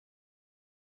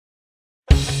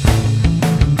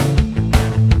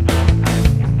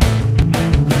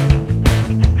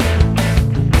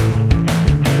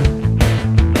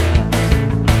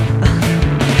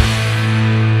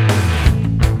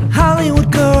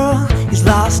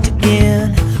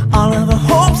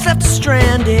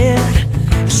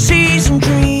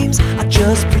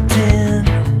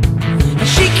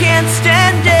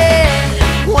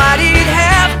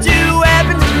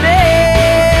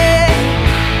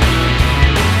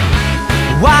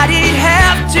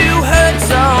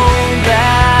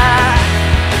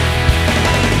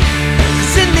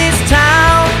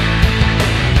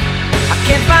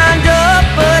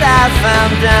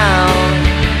down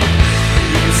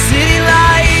in the city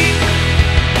light.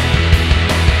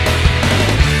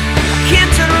 I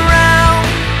can't turn around,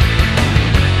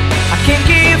 I can't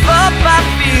give up, I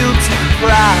feel too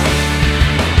proud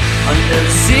under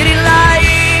the city lights.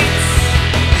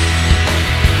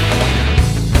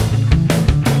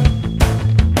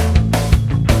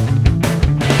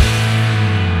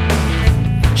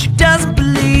 She doesn't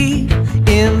believe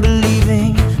in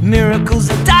believing miracles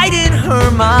that died in her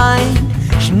mind.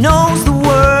 She knows the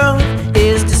world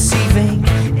is deceiving,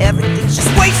 everything's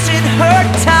just wasting her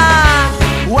time.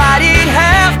 Why did it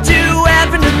have to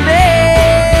happen to me?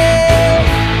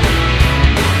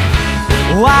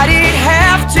 Why did it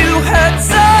have to hurt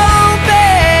so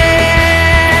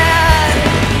bad?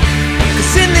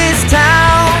 'Cause in this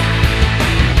town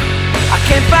I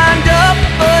can't find up,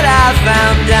 but I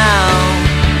found down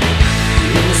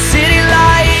in the city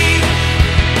light.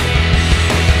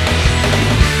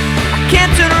 I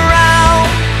can't turn around,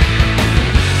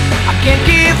 I can't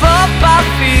give up, I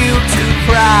feel too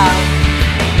proud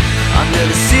under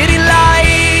the city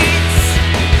lights.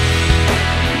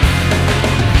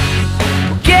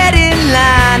 Get in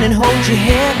line and hold your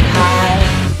head high.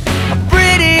 A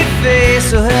pretty face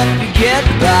will help you get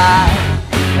by,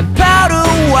 and powder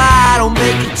white will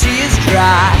make your tears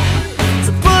dry.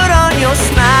 So put on your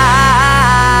smile.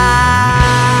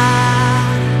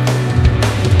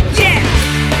 Yeah!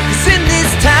 'Cause in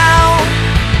this town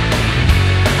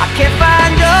I can't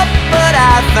find up, but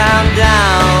I found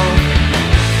down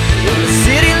in the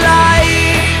city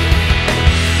light.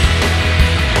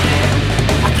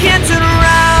 I can't turn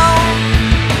around,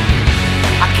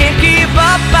 I can't give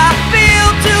up, I feel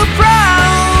too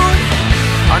proud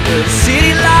under the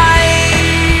city light.